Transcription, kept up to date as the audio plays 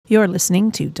You're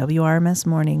listening to WRMS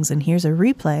Mornings, and here's a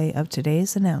replay of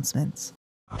today's announcements.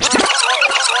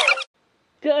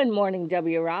 Good morning,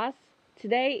 W. Ross.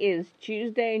 Today is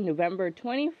Tuesday, November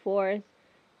 24th,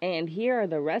 and here are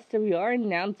the rest of your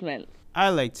announcements. I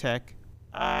like tech.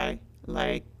 I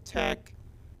like tech.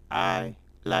 I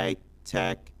like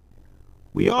tech.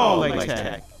 We all like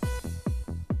tech.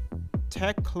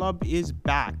 Tech Club is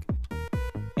back.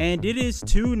 And it is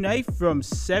tonight from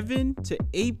 7 to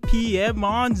 8 p.m.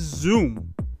 on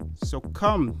Zoom. So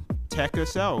come, tech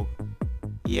us out.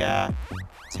 Yeah,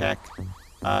 tech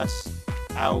us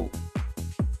out.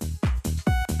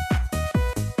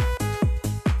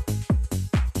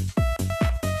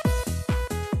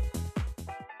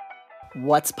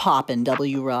 What's poppin',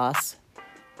 W. Ross?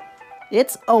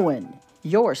 It's Owen,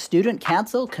 your Student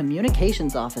Council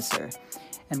Communications Officer,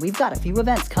 and we've got a few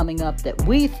events coming up that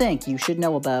we think you should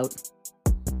know about.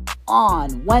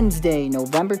 On Wednesday,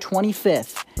 November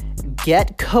 25th,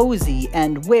 get cozy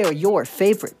and wear your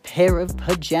favorite pair of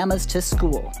pajamas to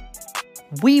school.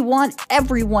 We want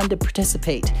everyone to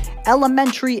participate,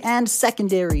 elementary and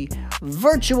secondary,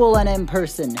 virtual and in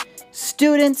person.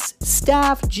 Students,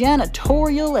 staff,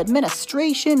 janitorial,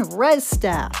 administration, res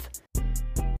staff.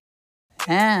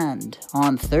 And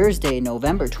on Thursday,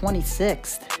 November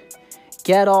 26th,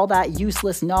 get all that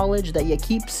useless knowledge that you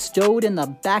keep stowed in the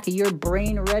back of your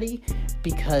brain ready,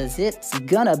 because it's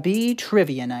gonna be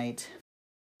trivia night.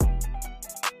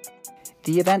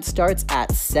 The event starts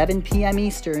at 7 p.m.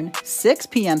 Eastern, 6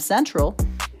 p.m. Central,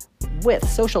 with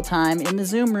social time in the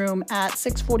Zoom room at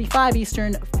 6:45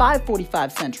 Eastern,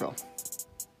 5:45 Central.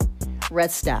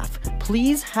 Red staff,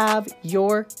 please have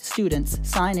your students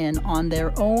sign in on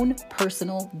their own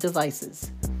personal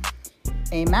devices.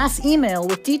 A mass email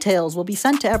with details will be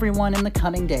sent to everyone in the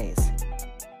coming days.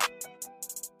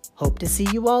 Hope to see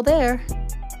you all there.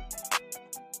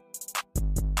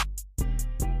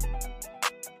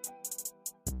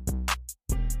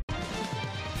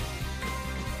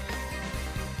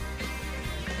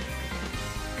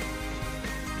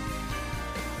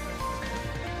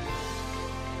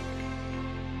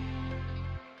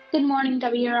 Good morning,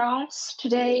 W. Ross.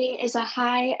 Today is a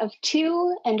high of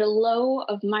 2 and a low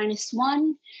of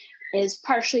 -1. It is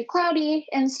partially cloudy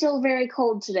and still very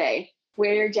cold today.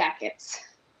 Wear your jackets.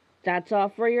 That's all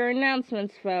for your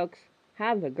announcements, folks.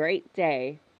 Have a great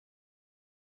day.